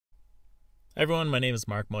Hi everyone, my name is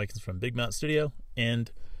Mark Moikins from Big Mount Studio,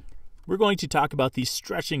 and we're going to talk about the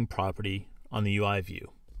stretching property on the UIView.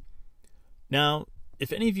 Now,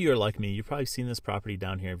 if any of you are like me, you've probably seen this property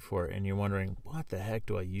down here before, and you're wondering, what the heck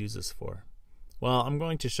do I use this for? Well, I'm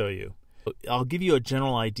going to show you. I'll give you a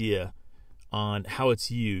general idea on how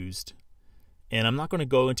it's used, and I'm not going to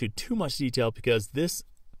go into too much detail because this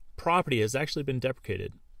property has actually been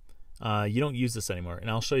deprecated. You don't use this anymore,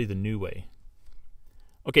 and I'll show you the new way.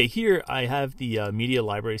 Okay, here I have the media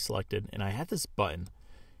library selected, and I have this button.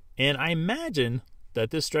 And I imagine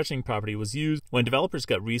that this stretching property was used when developers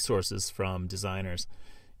got resources from designers.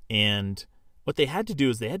 And what they had to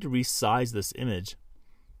do is they had to resize this image,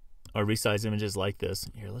 or resize images like this.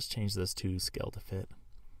 Here, let's change this to scale to fit.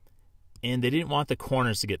 And they didn't want the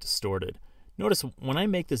corners to get distorted. Notice when I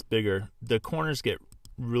make this bigger, the corners get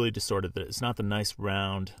really distorted. It's not the nice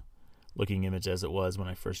round looking image as it was when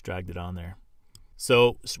I first dragged it on there.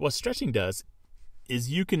 So what stretching does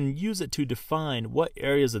is you can use it to define what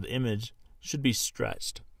areas of the image should be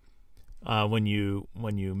stretched when you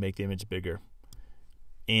make the image bigger.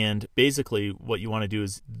 And basically what you want to do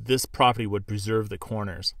is this property would preserve the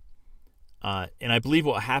corners. And I believe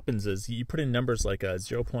what happens is you put in numbers like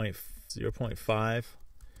 0.5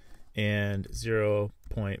 and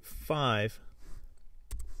 0.5,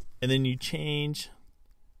 and then you change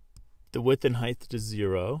the width and height to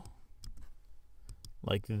 0.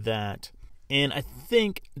 Like that. And I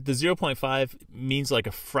think the 0.5 means like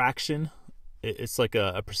a fraction. It's like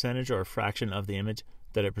a percentage or a fraction of the image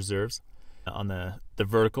that it preserves on the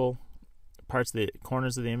vertical parts, the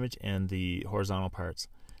corners of the image, and the horizontal parts.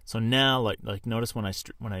 So now, like notice when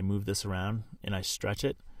I move this around and I stretch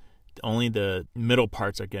it, only the middle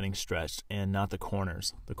parts are getting stretched and not the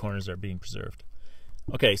corners. The corners are being preserved.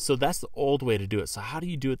 Okay, so that's the old way to do it. So how do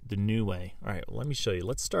you do it the new way? All right, well, let me show you.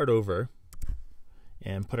 Let's start over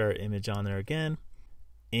and put our image on there again,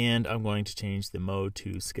 and I'm going to change the mode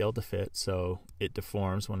to scale to fit so it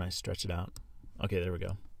deforms when I stretch it out. Okay, there we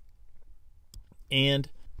go. And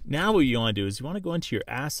now what you want to do is you want to go into your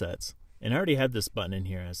assets, and I already have this button in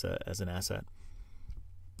here as an asset.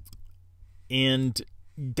 And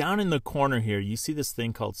down in the corner here, you see this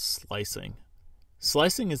thing called slicing.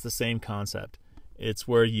 Slicing is the same concept. It's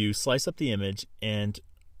where you slice up the image and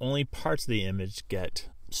only parts of the image get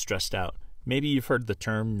stretched out. Maybe you've heard the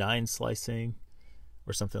term 9 slicing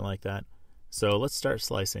or something like that. So let's start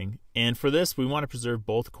slicing. And for this, we want to preserve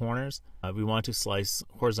both corners. We want to slice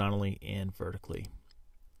horizontally and vertically.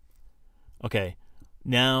 Okay,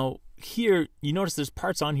 now here, you notice there's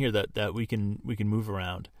parts on here that we can move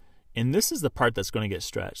around. And this is the part that's going to get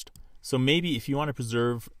stretched. So maybe if you want to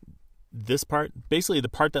preserve this part, basically the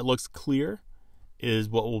part that looks clear is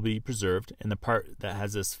what will be preserved, and the part that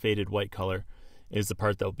has this faded white color is the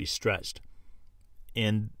part that will be stretched.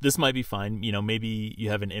 And this might be fine. You know, maybe you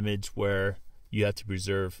have an image where you have to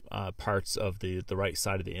preserve parts of the right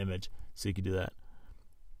side of the image, so you could do that.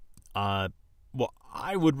 What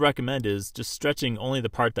I would recommend is just stretching only the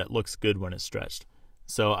part that looks good when it's stretched.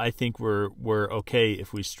 So I think we're okay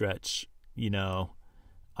if we stretch, you know,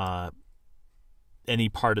 any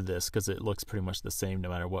part of this, because it looks pretty much the same no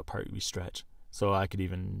matter what part we stretch. So I could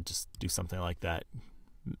even just do something like that,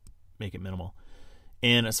 make it minimal.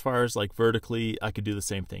 And as far as like vertically, I could do the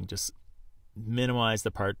same thing. Just minimize the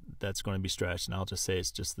part that's going to be stretched, and I'll just say it's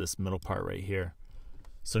just this middle part right here.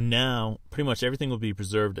 So now pretty much everything will be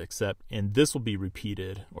preserved except, and this will be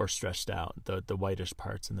repeated or stretched out, the whitish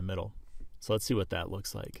parts in the middle. So let's see what that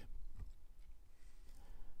looks like.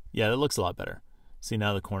 Yeah, that looks a lot better. See,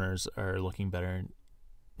 now the corners are looking better,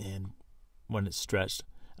 and when it's stretched,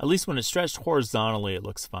 at least when it's stretched horizontally, it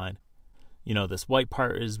looks fine. You know, this white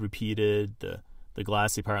part is repeated, the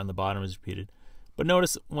glassy part on the bottom is repeated. But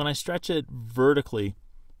notice when I stretch it vertically,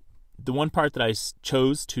 the one part that I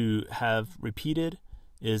chose to have repeated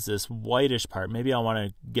is this whitish part. Maybe I want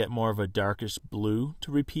to get more of a darkish blue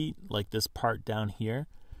to repeat, like this part down here.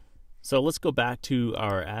 So let's go back to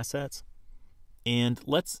our assets, and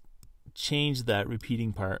let's change that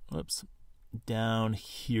repeating part, down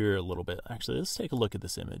here a little bit. Actually, let's take a look at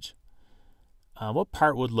this image. What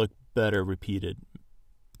part would look better repeated?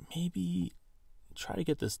 Maybe try to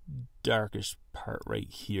get this darkish part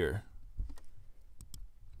right here.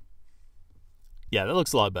 Yeah, that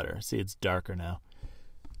looks a lot better. See, it's darker now.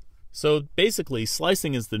 So basically,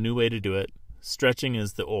 slicing is the new way to do it. Stretching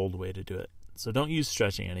is the old way to do it. So don't use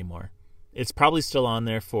stretching anymore. It's probably still on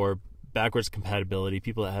there for backwards compatibility,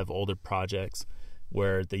 people that have older projects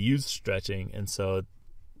where they use stretching, and so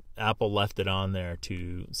Apple left it on there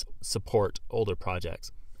to support older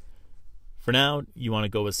projects. For now, you want to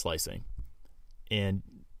go with slicing. And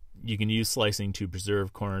you can use slicing to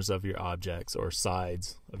preserve corners of your objects or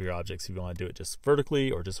sides of your objects if you want to do it just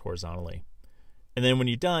vertically or just horizontally. And then when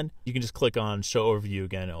you're done, you can just click on Show Overview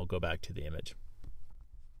again, and it'll go back to the image.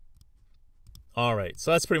 All right,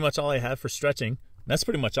 so that's pretty much all I have for stretching. That's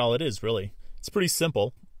pretty much all it is, really. It's pretty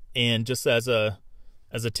simple, and just as a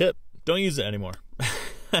tip, don't use it anymore.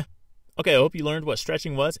 Okay, I hope you learned what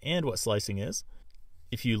stretching was and what slicing is.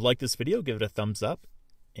 If you like this video, give it a thumbs up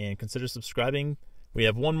and consider subscribing. We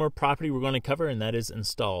have one more property we're going to cover, and that is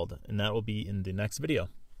installed, and that will be in the next video.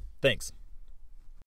 Thanks.